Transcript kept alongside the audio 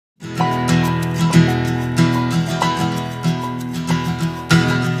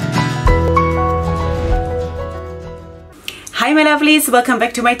my lovelies, welcome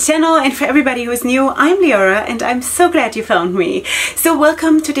back to my channel, and for everybody who is new, I'm Leora and I'm so glad you found me. So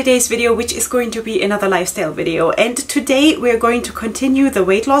welcome to today's video, which is going to be another lifestyle video, and today we're going to continue the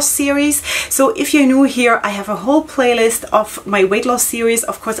weight loss series. So if you're new here, I have a whole playlist of my weight loss series,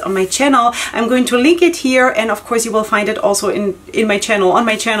 of course, on my channel. I'm going to link it here, and of course you will find it also on my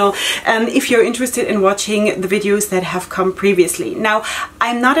channel, if you're interested in watching the videos that have come previously. Now,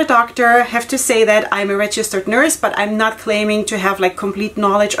 I'm not a doctor, I have to say that I'm a registered nurse, but I'm not claiming to have like complete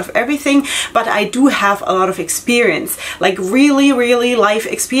knowledge of everything, but I do have a lot of experience, like really life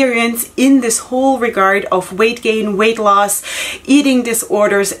experience in this whole regard of weight gain, weight loss, eating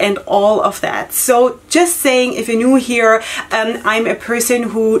disorders, and all of that. So just saying, if you're new here, I'm a person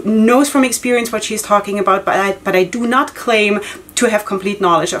who knows from experience what she's talking about, but I do not claim to have complete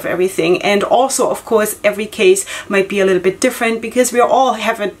knowledge of everything. And also, of course, every case might be a little bit different because we all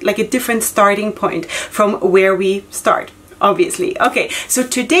have a different starting point from where we start, obviously. Okay, so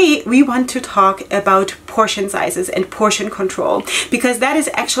today we want to talk about portion sizes and portion control, because that is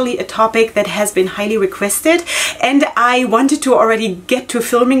actually a topic that has been highly requested, and I wanted to already get to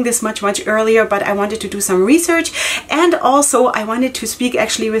filming this much earlier, but I wanted to do some research, and also I wanted to speak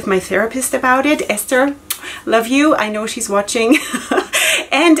actually with my therapist about it, Esther. Love you, I know she's watching.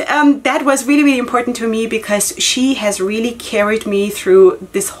 And that was really important to me because she has really carried me through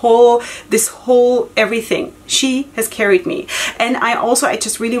this whole everything. She has carried me. And I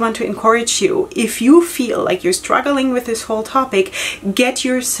just really want to encourage you, if you feel like you're struggling with this whole topic, get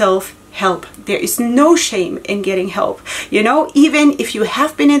yourself help. There is no shame in getting help. You know, even if you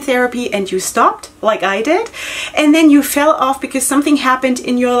have been in therapy and you stopped, like I did, and then you fell off because something happened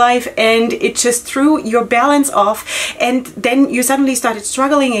in your life and it just threw your balance off, and then you suddenly started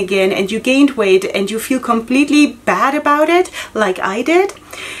struggling again and you gained weight and you feel completely bad about it, like I did.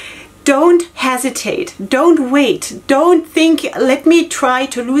 Don't hesitate, don't wait, don't think, let me try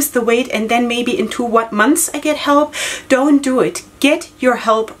to lose the weight and then maybe in 2 months I get help. Don't do it. Get your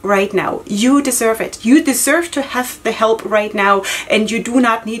help right now. You deserve it. You deserve to have the help right now, and you do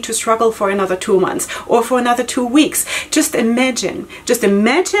not need to struggle for another 2 months or for another 2 weeks. Just imagine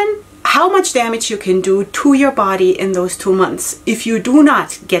how much damage you can do to your body in those 2 months if you do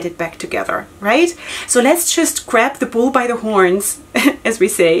not get it back together, right? So let's just grab the bull by the horns, as we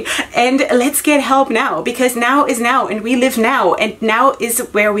say, and let's get help now, because now is now and we live now, and now is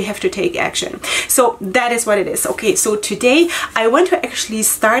where we have to take action. So that is what it is. Okay, so today I want to actually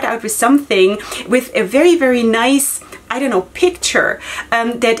start out with something, with a very nice, I don't know, picture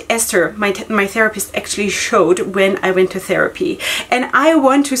that Esther, my therapist, actually showed when I went to therapy. And I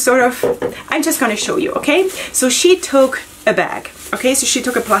want to I'm just going to show you, okay? So she took a bag, okay? So she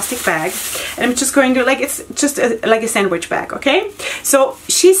took a plastic bag, and I'm just going to, it's just like a sandwich bag, okay? So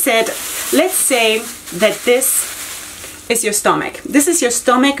she said, let's say that this is your stomach. This is your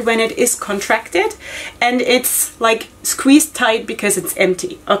stomach when it is contracted and it's like squeezed tight because it's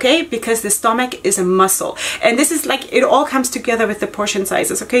empty, okay? Because the stomach is a muscle, and this is like, it all comes together with the portion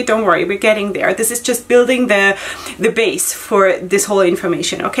sizes, okay? Don't worry, we're getting there. This is just building the base for this whole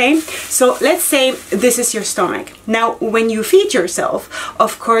information, okay? So let's say this is your stomach. Now, when you feed yourself,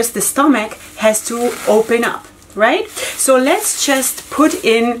 of course, the stomach has to open up, right? So let's just put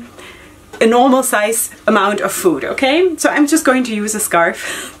in a normal size amount of food, okay? So I'm just going to use a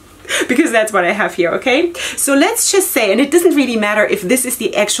scarf because that's what I have here, okay? So let's just say, and it doesn't really matter if this is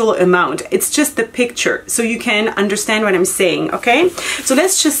the actual amount, it's just the picture, so you can understand what I'm saying, okay? So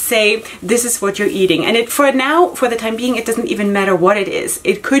let's just say this is what you're eating, and for the time being, it doesn't even matter what it is.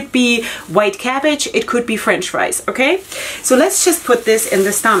 It could be white cabbage, it could be French fries, okay? So let's just put this in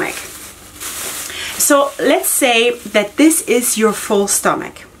the stomach. So let's say that this is your full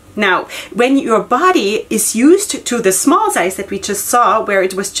stomach. Now, when your body is used to the small size that we just saw, where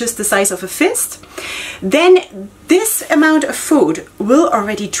it was just the size of a fist, then this amount of food will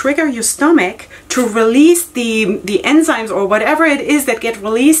already trigger your stomach to release the enzymes or whatever it is that get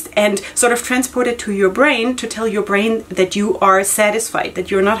released and sort of transported to your brain to tell your brain that you are satisfied,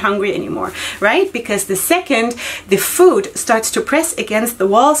 that you're not hungry anymore, right? Because the second the food starts to press against the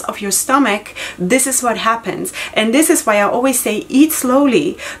walls of your stomach, this is what happens. And this is why I always say eat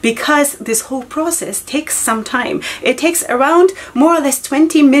slowly, because this whole process takes some time. It takes around more or less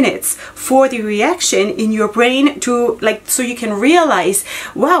 20 minutes for the reaction in your brain to, so you can realize,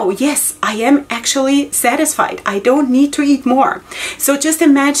 wow, yes, I am actually satisfied. I don't need to eat more. So just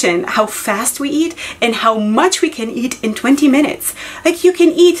imagine how fast we eat and how much we can eat in 20 minutes. Like, you can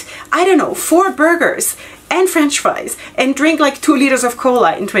eat, I don't know, 4 burgers and French fries and drink like 2 liters of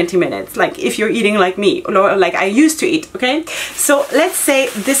cola in 20 minutes, like if you're eating like me, or like I used to eat, okay? So let's say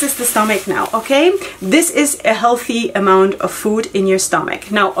this is the stomach now, okay? This is a healthy amount of food in your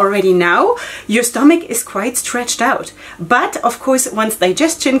stomach. Now, already now, your stomach is quite stretched out. But of course, once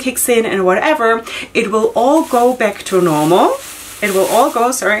digestion kicks in and whatever, it will all go back to normal. It will all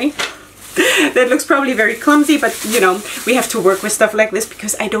go, sorry. That looks probably very clumsy, but you know, we have to work with stuff like this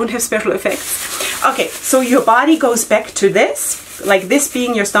because I don't have special effects. Okay, so your body goes back to this, like this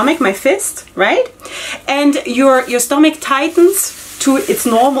being your stomach, my fist, right? And your stomach tightens to its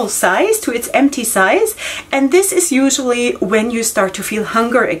normal size, to its empty size, and this is usually when you start to feel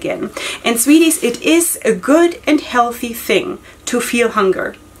hunger again. And sweeties, it is a good and healthy thing to feel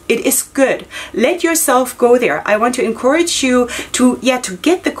hunger. It is good. Let yourself go there. I want to encourage you to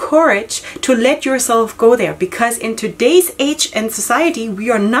get the courage to let yourself go there, because in today's age and society,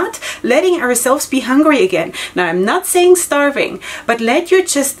 we are not letting ourselves be hungry again. Now, I'm not saying starving, but let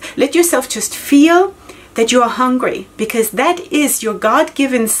yourself just feel that you are hungry, because that is your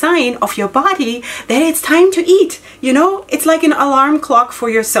God-given sign of your body that it's time to eat. You know, it's like an alarm clock for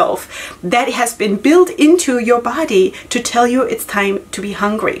yourself that has been built into your body to tell you it's time to be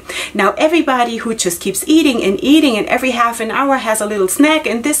hungry. Now, everybody who just keeps eating and every half an hour has a little snack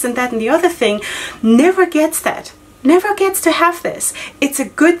and this and that and the other thing never gets that. Never gets to have this. It's a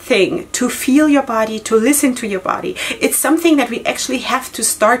good thing to feel your body, to listen to your body. It's something that we actually have to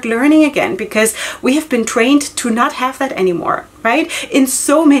start learning again, because we have been trained to not have that anymore, right? In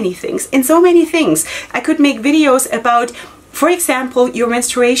so many things, I could make videos about, for example, your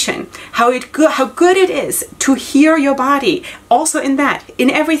menstruation, how good it is to hear your body, also in that,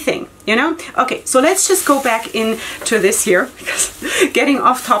 in everything, you know? Okay, so let's just go back into this here, because getting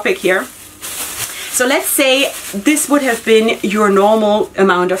off topic here. So let's say this would have been your normal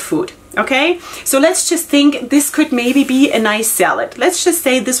amount of food, okay? So let's just think this could maybe be a nice salad. Let's just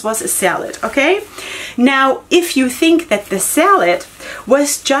say this was a salad, okay? Now, if you think that the salad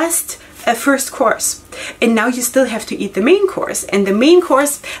was just a first course, and now you still have to eat the main course, and the main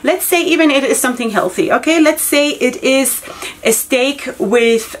course, let's say even it is something healthy, okay? Let's say it is a steak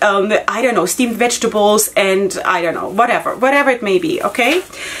with, I don't know, steamed vegetables and I don't know, whatever it may be, okay?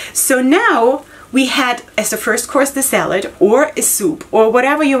 So now, we had as the first course the salad or a soup or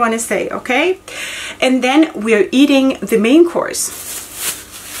whatever you want to say, okay? And then we're eating the main course.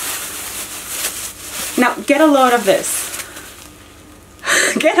 Now get a load of this.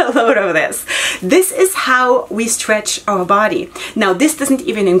 Get a load of this. This is how we stretch our body. Now this doesn't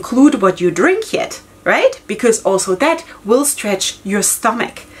even include what you drink yet, right? Because also that will stretch your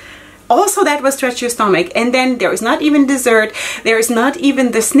stomach. Also that will stretch your stomach, and then there is not even dessert, there is not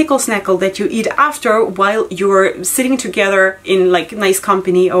even the snickle-snackle that you eat after while you're sitting together in like nice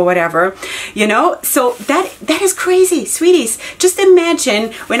company or whatever, you know? So that is crazy, sweeties. Just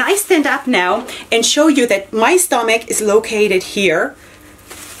imagine when I stand up now and show you that my stomach is located here.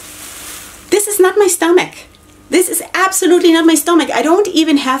 This is not my stomach. This is absolutely not my stomach. I don't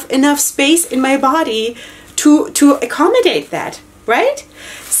even have enough space in my body to accommodate that, right?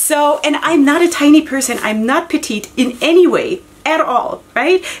 So, and I'm not a tiny person, I'm not petite in any way at all,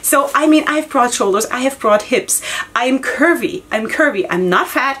 right? So, I mean, I've broad shoulders, I have broad hips, I'm curvy, I'm not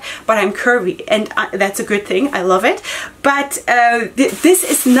fat, but I'm curvy, and that's a good thing, I love it. But this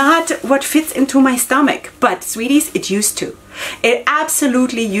is not what fits into my stomach, but sweeties, it used to. It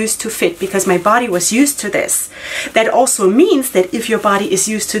absolutely used to fit because my body was used to this. That also means that if your body is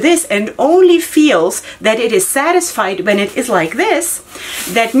used to this and only feels that it is satisfied when it is like this,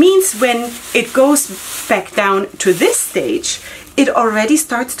 that means when it goes back down to this stage, it already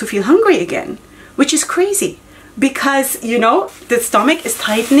starts to feel hungry again, which is crazy because, you know, the stomach is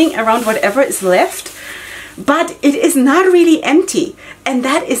tightening around whatever is left. But it is not really empty, and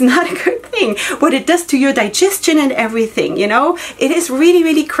that is not a good thing. What it does to your digestion and everything, you know, it is really,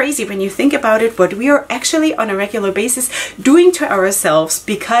 really crazy when you think about it, what we are actually on a regular basis doing to ourselves,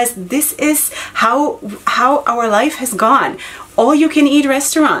 because this is how our life has gone. All you can eat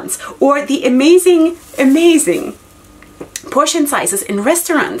restaurants, or the amazing portion sizes in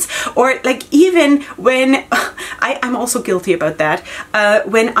restaurants, or like even when I'm also guilty about that,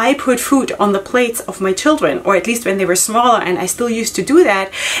 when I put food on the plates of my children, or at least when they were smaller, and I still used to do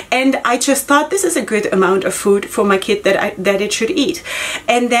that, and I just thought this is a good amount of food for my kid that it should eat.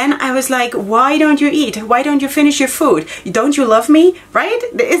 And then I was like, why don't you eat? Why don't you finish your food? Don't you love me? Right?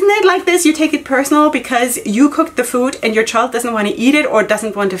 Isn't it like this? You take it personal because you cooked the food and your child doesn't want to eat it or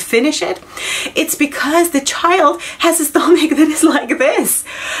doesn't want to finish it. It's because the child has a stomach that is like this,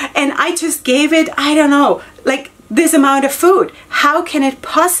 and I just gave it, I don't know, like this amount of food? How can it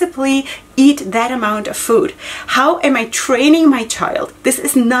possibly eat that amount of food? How am I training my child? This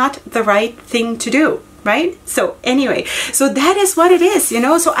is not the right thing to do. Right? So anyway, so that is what it is, you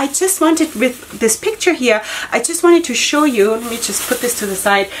know. So I just wanted, with this picture here, I just wanted to show you, let me just put this to the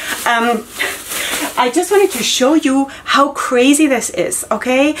side. I just wanted to show you how crazy this is,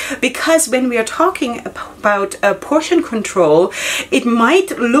 okay? Because when we are talking about portion control, it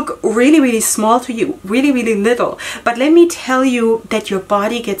might look really, really small to you, really, really little. But let me tell you that your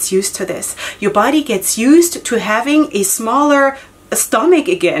body gets used to this. Your body gets used to having a smaller stomach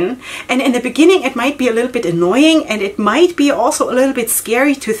again, and in the beginning it might be a little bit annoying, and it might be also a little bit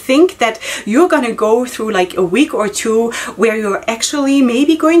scary to think that you're gonna go through like a week or two where you're actually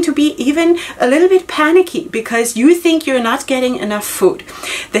maybe going to be even a little bit panicky because you think you're not getting enough food.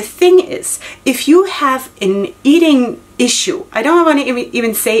 The thing is, if you have an eating issue, I don't want to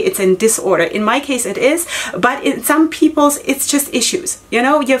even say it's a disorder. In my case it is, but in some people's it's just issues. You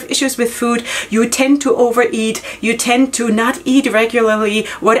know, you have issues with food, you tend to overeat, you tend to not eat regularly,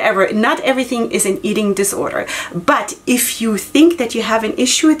 whatever. Not everything is an eating disorder. But if you think that you have an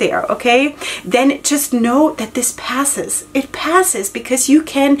issue there, okay, then just know that this passes. It passes because you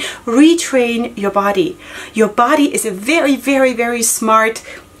can retrain your body. Your body is a very, very, very smart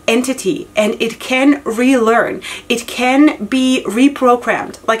entity, and it can relearn. It can be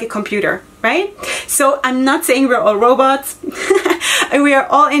reprogrammed like a computer, right? So I'm not saying we're all robots. We are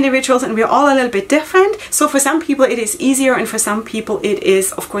all individuals, and we're all a little bit different. So for some people it is easier, and for some people it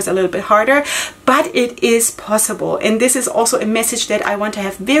is of course a little bit harder, but it is possible. And this is also a message that I want to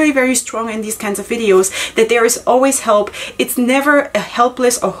have very, very strong in these kinds of videos, that there is always help. It's never a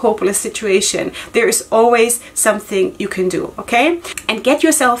helpless or hopeless situation. There is always something you can do, okay? And get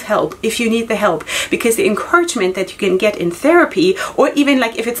yourself help if you need the help, because the encouragement that you can get in therapy, or even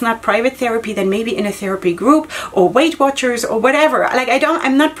like if it's not private therapy, then maybe in a therapy group or Weight Watchers or whatever. Like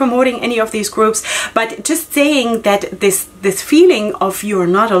I'm not promoting any of these groups, but just saying that this feeling of you're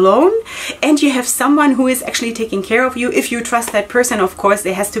not alone and you have someone who is actually taking care of you. If you trust that person, of course,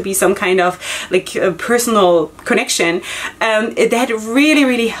 there has to be some kind of like a personal connection. That really,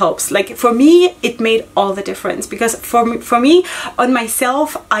 really helps. Like for me, it made all the difference, because for me, on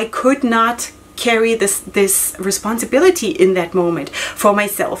myself, I could not carry this responsibility in that moment for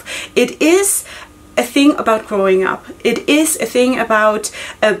myself. It is a thing about growing up. It is a thing about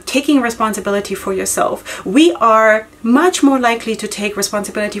taking responsibility for yourself. We are much more likely to take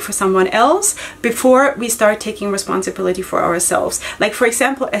responsibility for someone else before we start taking responsibility for ourselves. Like for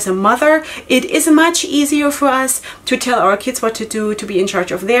example, as a mother, it is much easier for us to tell our kids what to do, to be in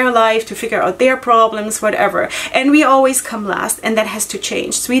charge of their life, to figure out their problems, whatever. And we always come last, and that has to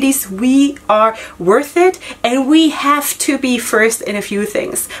change. Sweeties, we are worth it, and we have to be first in a few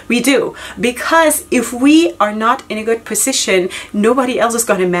things. We do, because if we are not in a good position, nobody else is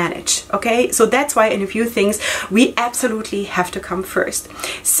going to manage, okay? So that's why in a few things we absolutely have to come first.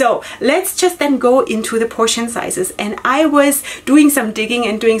 So let's just then go into the portion sizes. And I was doing some digging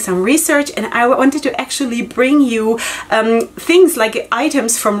and doing some research, and I wanted to actually bring you things like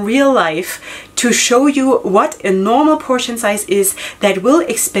items from real life to show you what a normal portion size is, that will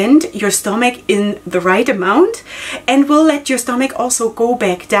expand your stomach in the right amount and will let your stomach also go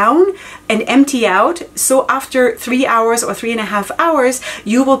back down and empty out. So after 3 hours or 3.5 hours,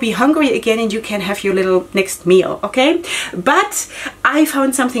 you will be hungry again and you can have your little next meal, okay? But I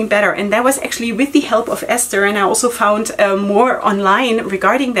found something better, and that was actually with the help of Esther, and I also found more online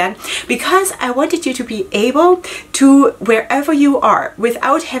regarding that, because I wanted you to be able to, wherever you are,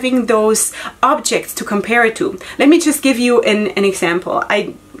 without having those objects to compare it to. Let me just give you an example.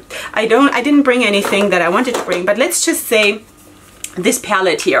 I didn't bring anything that I wanted to bring, but let's just say this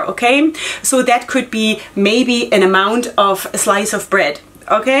palette here, okay? So that could be maybe an amount of a slice of bread.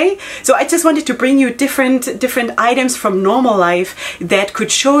 Okay, so I just wanted to bring you different items from normal life that could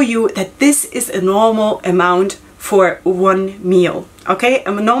show you that this is a normal amount for one meal. Okay,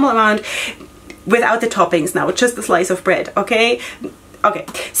 a normal amount without the toppings now, just a slice of bread. Okay,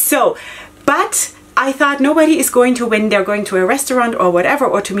 so, but I thought nobody is going to, when they're going to a restaurant or whatever,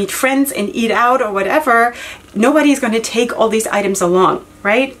 or to meet friends and eat out or whatever, nobody is going to take all these items along,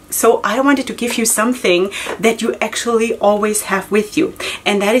 right? So I wanted to give you something that you actually always have with you,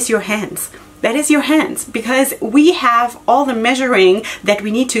 and that is your hands. That is your hands, because we have all the measuring that we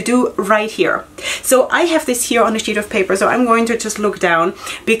need to do right here. So I have this here on a sheet of paper, so I'm going to just look down,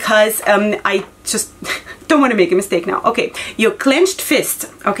 because I just don't want to make a mistake now. Okay, your clenched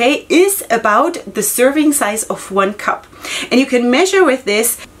fist, okay, is about the serving size of 1 cup. And you can measure with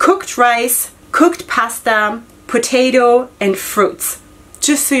this cooked rice, cooked pasta, potato, and fruits.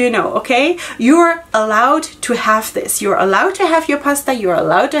 Just so you know, okay? You're allowed to have this. You're allowed to have your pasta, you're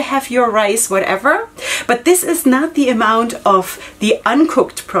allowed to have your rice, whatever. But this is not the amount of the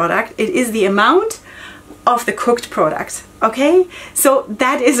uncooked product, it is the amount of the cooked product, okay? So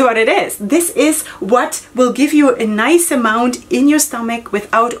that is what it is. This is what will give you a nice amount in your stomach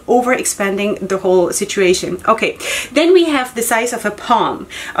without over expanding the whole situation. Okay, then we have the size of a palm,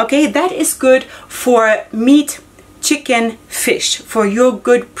 okay? That is good for meat, chicken, fish, for your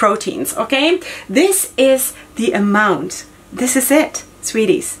good proteins, okay? This is the amount. This is it,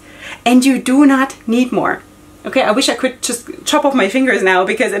 sweeties. And you do not need more. Okay, I wish I could just chop off my fingers now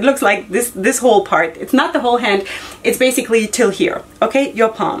because it looks like this whole part. It's not the whole hand, it's basically till here, okay? Your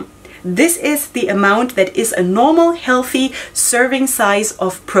palm. This is the amount that is a normal, healthy serving size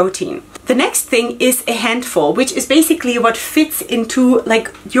of protein. The next thing is a handful, which is basically what fits into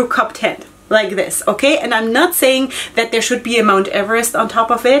like your cupped hand. Like this, okay? And I'm not saying that there should be a Mount Everest on top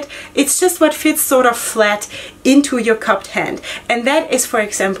of it. It's just what fits sort of flat into your cupped hand. And that is, for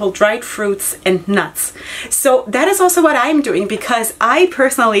example, dried fruits and nuts. So that is also what I'm doing because I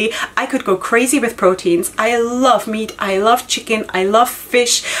personally, I could go crazy with proteins. I love meat, I love chicken, I love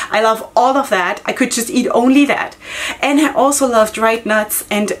fish, I love all of that. I could just eat only that. And I also love dried nuts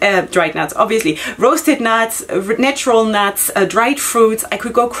and dried nuts, obviously. Roasted nuts, natural nuts, dried fruits. I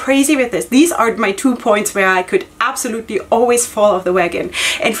could go crazy with this. These are my 2 points where I could absolutely always fall off the wagon.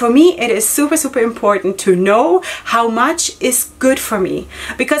 And for me, it is super, super important to know how much is good for me.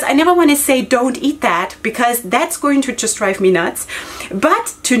 Because I never want to say don't eat that because that's going to just drive me nuts.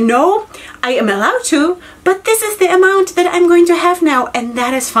 But to know I am allowed to, but this is the amount that I'm going to have now and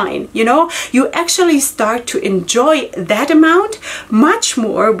that is fine. You know, you actually start to enjoy that amount much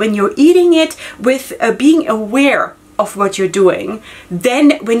more when you're eating it with being aware of what you're doing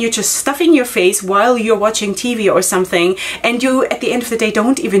than when you're just stuffing your face while you're watching TV or something and you at the end of the day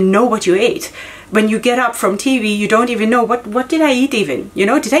don't even know what you ate. When you get up from TV, you don't even know what did I eat even? You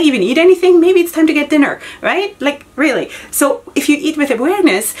know, did I even eat anything? Maybe it's time to get dinner, right? Like really. So if you eat with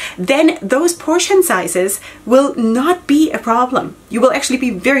awareness, then those portion sizes will not be a problem. You will actually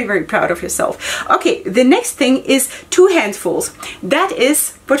be very, very proud of yourself. Okay, the next thing is 2 handfuls. That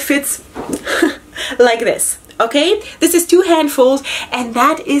is what fits like this. Okay, this is 2 handfuls and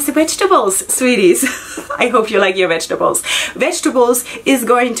that is vegetables, sweeties. I hope you like your vegetables. Vegetables is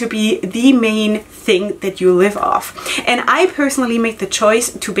going to be the main thing that you live off. And I personally make the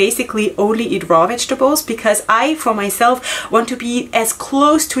choice to basically only eat raw vegetables because I, for myself, want to be as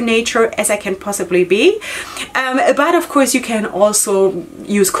close to nature as I can possibly be. But of course you can also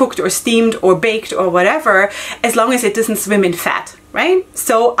use cooked or steamed or baked or whatever, as long as it doesn't swim in fat. Right?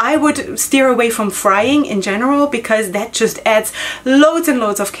 So I would steer away from frying in general because that just adds loads and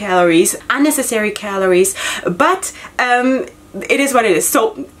loads of calories, unnecessary calories, but it is what it is.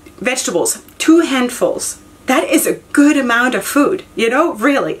 So vegetables, 2 handfuls. That is a good amount of food, you know,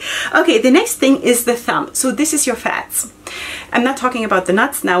 really. Okay, the next thing is the thumb. So this is your fats. I'm not talking about the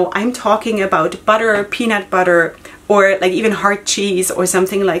nuts now, I'm talking about butter, peanut butter, or like even hard cheese or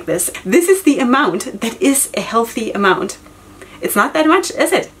something like this. This is the amount that is a healthy amount. It's not that much,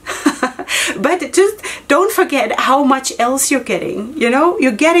 is it? But just don't forget how much else you're getting. You know,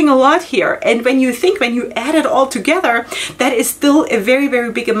 you're getting a lot here. And when you add it all together, that is still a very,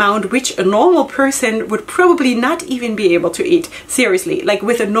 very big amount, which a normal person would probably not even be able to eat. Seriously, like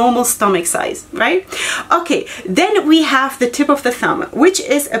with a normal stomach size, right? Okay, then we have the tip of the thumb, which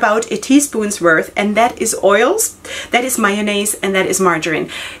is about a teaspoon's worth, and that is oils, that is mayonnaise, and that is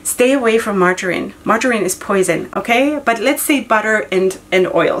margarine. Stay away from margarine. Margarine is poison, okay? But let's say butter and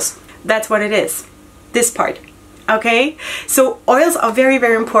oils. That's what it is. This part. Okay, so oils are very,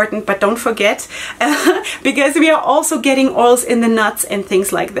 very important, but don't forget because we are also getting oils in the nuts and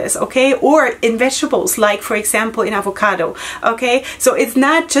things like this, okay, or in vegetables, like for example in avocado. Okay, so it's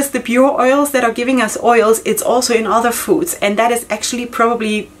not just the pure oils that are giving us oils, it's also in other foods, and that is actually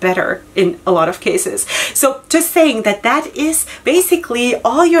probably better in a lot of cases. So just saying that that is basically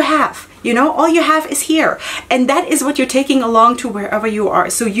all you have. You know, all you have is here, and that is what you're taking along to wherever you are.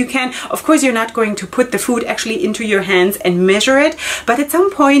 So you can, of course, you're not going to put the food actually into your hands and measure it, but at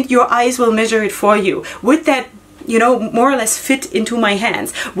some point your eyes will measure it for you. Would that, you know, more or less fit into my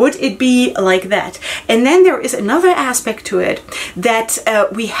hands? Would it be like that? And then there is another aspect to it that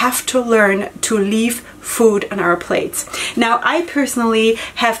we have to learn to leave food on our plates. Now, I personally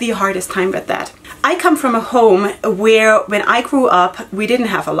have the hardest time with that. I come from a home where when I grew up, we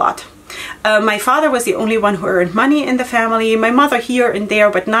didn't have a lot. My father was the only one who earned money in the family. My mother here and there,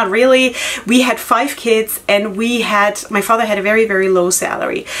 but not really. We had 5 kids, and my father had a very, very low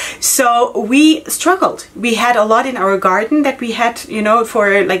salary. So we struggled. We had a lot in our garden that we had, you know,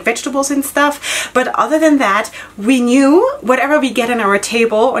 for like vegetables and stuff. But other than that, we knew whatever we get on our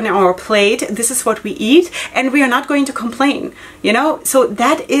table, on our plate, this is what we eat, and we are not going to complain, you know. So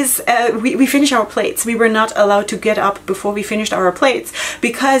that is, we finish our plates. We were not allowed to get up before we finished our plates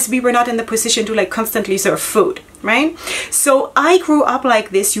because we were not in the position to like constantly serve food, right? So I grew up like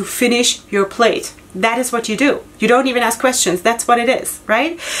this. You finish your plate. That is what you do. You don't even ask questions. That's what it is,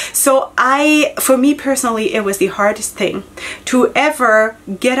 right? So for me personally, it was the hardest thing to ever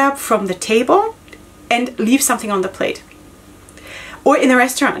get up from the table and leave something on the plate. Or in a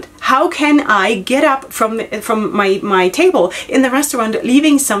restaurant, how can I get up from my table in the restaurant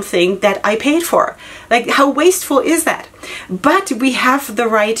leaving something that I paid for? Like, how wasteful is that? But we have the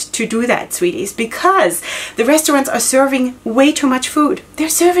right to do that, sweeties, because the restaurants are serving way too much food. They're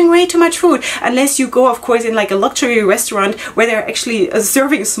serving way too much food, unless you go, of course, in like a luxury restaurant where they're actually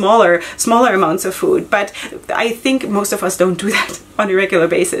serving smaller amounts of food. But I think most of us don't do that on a regular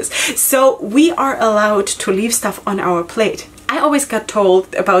basis. So we are allowed to leave stuff on our plate. I always got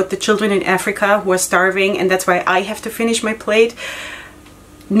told about the children in Africa who are starving, and that's why I have to finish my plate.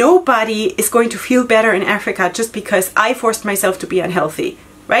 Nobody is going to feel better in Africa just because I forced myself to be unhealthy,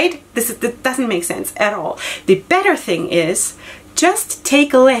 right? This doesn't make sense at all. The better thing is just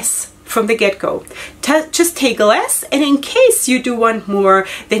take less from the get-go. Just take less, and in case you do want more,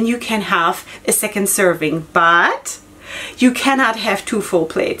 then you can have a second serving. But you cannot have 2 full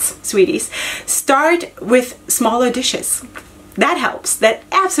plates, sweeties. Start with smaller dishes. That helps. That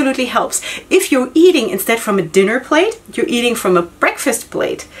absolutely helps. If you're eating instead from a dinner plate, you're eating from a breakfast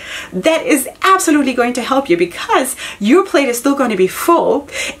plate. That is absolutely going to help you because your plate is still going to be full.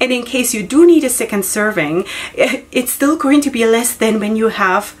 And in case you do need a second serving, it's still going to be less than when you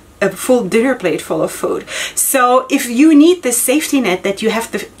have a full dinner plate full of food. So if you need this safety net that you have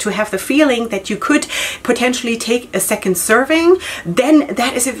to have the feeling that you could potentially take a second serving, then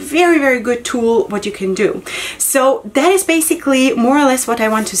that is a very, very good tool what you can do. So that is basically more or less what I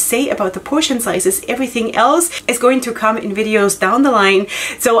want to say about the portion sizes. Everything else is going to come in videos down the line.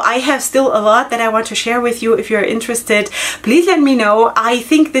 So I have still a lot that I want to share with you. If you're interested, please let me know. I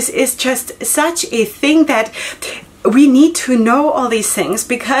think this is just such a thing that we need to know all these things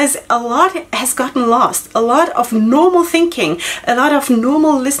because a lot has gotten lost. A lot of normal thinking, a lot of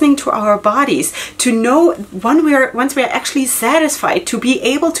normal listening to our bodies, to know once we're actually satisfied, to be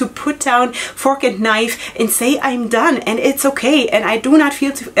able to put down fork and knife and say, I'm done and it's okay and I do not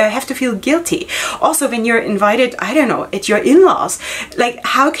have to feel guilty. Also, when you're invited, I don't know, at your in-laws, like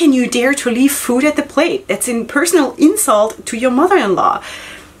how can you dare to leave food at the plate? That's a personal insult to your mother-in-law.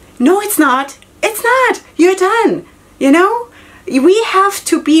 No, it's not. It's not. You're done. You know? We have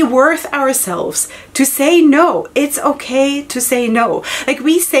to be worth ourselves to say no. It's okay to say no. Like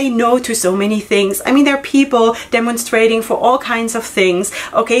we say no to so many things. I mean, there are people demonstrating for all kinds of things,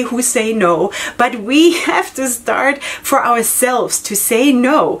 okay, who say no. But we have to start for ourselves to say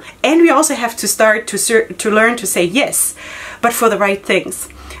no. And we also have to start to learn to say yes, but for the right things.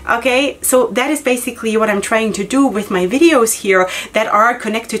 Okay, so that is basically what I'm trying to do with my videos here that are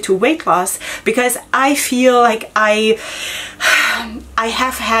connected to weight loss, because I feel like I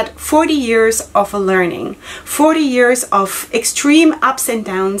have had 40 years of learning, 40 years of extreme ups and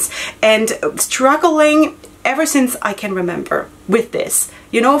downs and struggling ever since I can remember with this.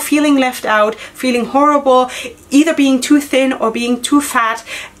 You know, feeling left out, feeling horrible, either being too thin or being too fat,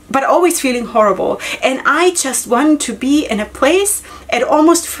 but always feeling horrible. And I just want to be in a place at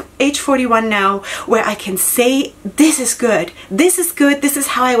almost age 41 now where I can say, this is good, this is good, this is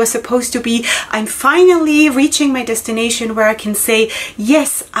how I was supposed to be. I'm finally reaching my destination where I can say,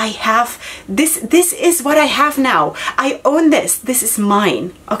 yes, I have this, this is what I have now. I own this, this is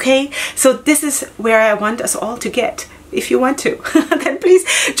mine, okay? So this is where I want us all to get. If you want to, then please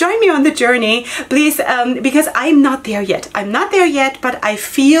join me on the journey, please, because I'm not there yet. I'm not there yet, but I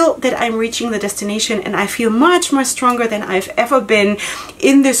feel that I'm reaching the destination and I feel much more stronger than I've ever been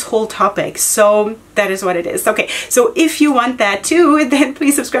in this whole topic. So that is what it is. Okay, so if you want that too, then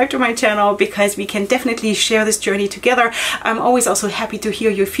please subscribe to my channel because we can definitely share this journey together. I'm always also happy to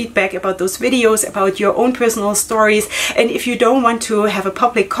hear your feedback about those videos, about your own personal stories. And if you don't want to have a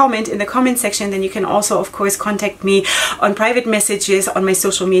public comment in the comment section, then you can also, of course, contact me on private messages on my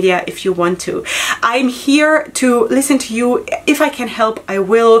social media if you want to. I'm here to listen to you. If I can help, I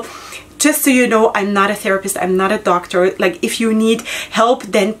will, just so you know, I'm not a therapist, I'm not a doctor. Like, if you need help,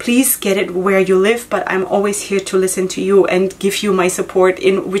 then please get it where you live, but I'm always here to listen to you and give you my support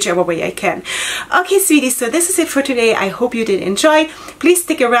in whichever way I can. Okay, sweeties, so this is it for today. I hope you did enjoy. Please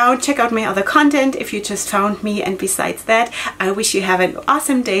stick around, check out my other content if you just found me, and besides that, I wish you have an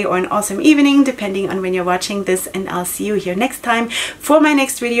awesome day or an awesome evening, depending on when you're watching this, and I'll see you here next time for my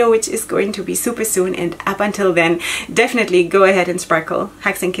next video, which is going to be super soon. And up until then, definitely go ahead and sparkle.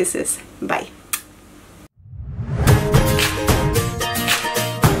 Hugs and kisses. Bye.